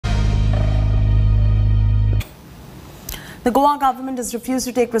The Goa government has refused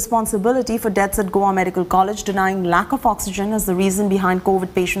to take responsibility for deaths at Goa Medical College, denying lack of oxygen as the reason behind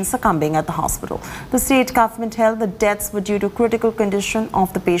COVID patients succumbing at the hospital. The state government held that deaths were due to critical condition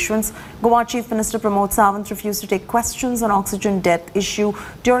of the patients. Goa Chief Minister Pramod Sawant refused to take questions on oxygen death issue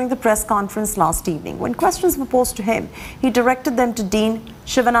during the press conference last evening. When questions were posed to him, he directed them to Dean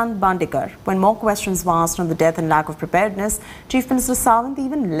Shivanand Bandekar. When more questions were asked on the death and lack of preparedness, Chief Minister Sawant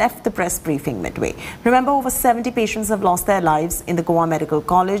even left the press briefing midway. Remember, over 70 patients have lost their lives in the Goa Medical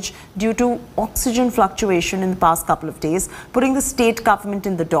College due to oxygen fluctuation in the past couple of days, putting the state government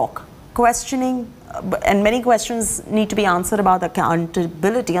in the dock. Questioning and many questions need to be answered about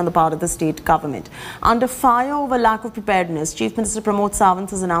accountability on the part of the state government. Under fire over lack of preparedness, Chief Minister Pramod Sawant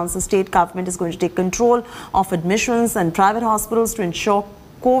has announced the state government is going to take control of admissions and private hospitals to ensure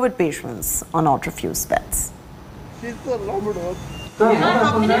COVID patients are not refused beds.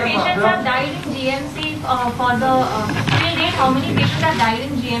 How many patients have died in GMC for the till date? How many patients have died in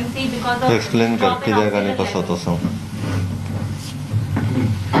GMC because of explain करके जाएगा नहीं पता तो सब.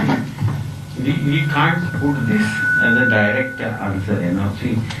 We can't put this as a direct answer, you know.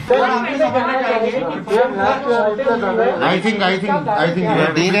 See. I think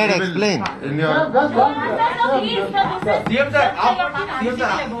Dean had explained.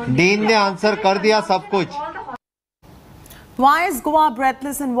 Dean ने answer कर दिया सब कुछ. Why is Goa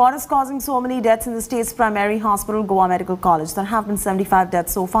breathless and what is causing so many deaths in the state's primary hospital, Goa Medical College? There have been 75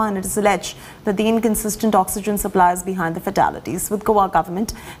 deaths so far, and it is alleged that the inconsistent oxygen supply is behind the fatalities, with Goa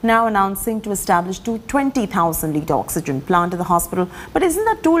government now announcing to establish 20,000 litre oxygen plant in the hospital. But isn't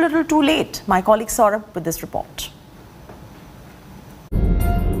that too little too late? My colleague Saurabh with this report.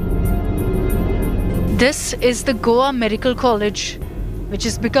 This is the Goa Medical College, which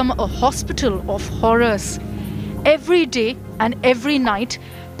has become a hospital of horrors. Every day and every night,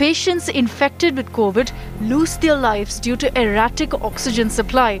 patients infected with COVID lose their lives due to erratic oxygen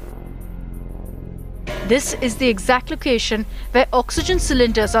supply. This is the exact location where oxygen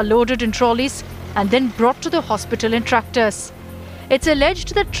cylinders are loaded in trolleys and then brought to the hospital in tractors. It's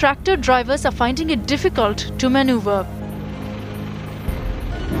alleged that tractor drivers are finding it difficult to maneuver.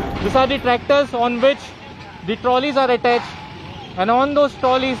 These are the tractors on which the trolleys are attached, and on those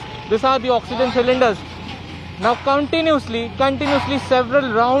trolleys, these are the oxygen cylinders. Now continuously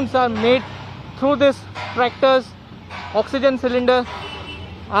several rounds are made through this tractors. Oxygen cylinders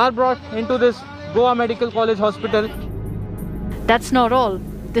are brought into this Goa Medical College hospital. That's not all.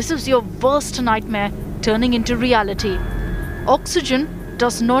 This is your worst nightmare turning into reality. Oxygen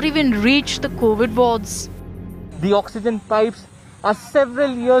does not even reach the COVID wards. The oxygen pipes are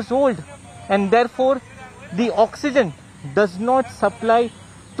several years old, and therefore the oxygen does not supply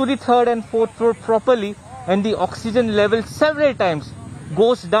to the third and fourth floor properly, and the oxygen level several times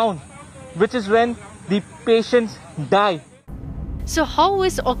goes down, which is when the patients die. So how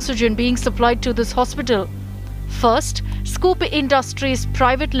is oxygen being supplied to this hospital? First, Scoop Industries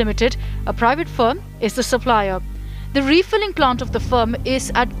Private Limited, a private firm, is the supplier. The refilling plant of the firm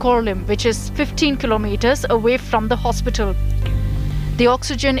is at Korlim, which is 15 kilometers away from the hospital. The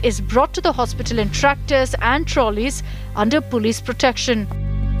oxygen is brought to the hospital in tractors and trolleys under police protection.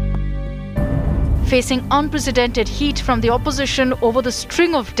 Facing unprecedented heat from the opposition over the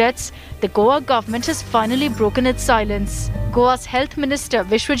string of deaths, the Goa government has finally broken its silence. Goa's Health Minister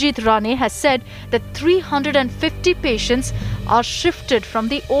Vishwajit Rane has said that 350 patients are shifted from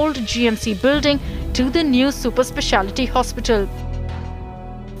the old GMC building to the new super speciality hospital.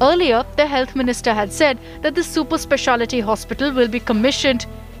 Earlier, the Health Minister had said that the super speciality hospital will be commissioned.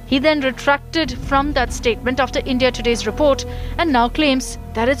 He then retracted from that statement after India Today's report and now claims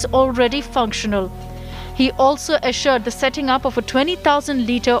that it's already functional. He also assured the setting up of a 20,000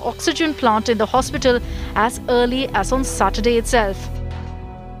 litre oxygen plant in the hospital as early as on Saturday itself.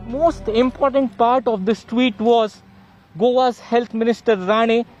 Most important part of this tweet was Goa's Health Minister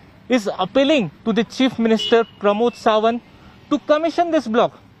Rane is appealing to the Chief Minister Pramod Sawant to commission this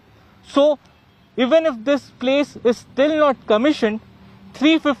block. So even if this place is still not commissioned,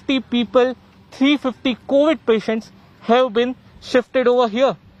 350 people, 350 COVID patients have been shifted over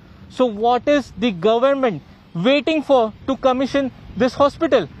here. So what is the government waiting for to commission this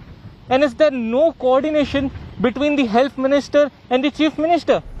hospital? And is there no coordination between the health minister and the chief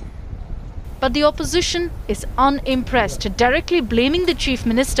minister? But the opposition is unimpressed, directly blaming the chief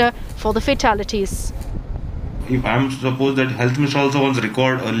minister for the fatalities. If I am to suppose that health minister also wants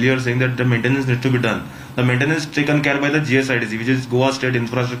record earlier saying that the maintenance needs to be done. The maintenance is taken care by the GSIDC, which is Goa State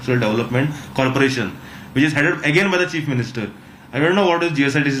Infrastructural Development Corporation, which is headed again by the chief minister. I don't know what is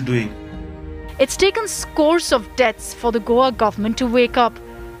GSIDC doing. It's taken scores of deaths for the Goa government to wake up.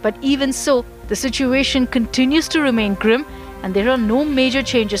 But even so, the situation continues to remain grim and there are no major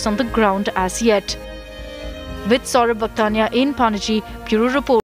changes on the ground as yet. With Saurabh Bhaktania in Panaji, Bureau Report.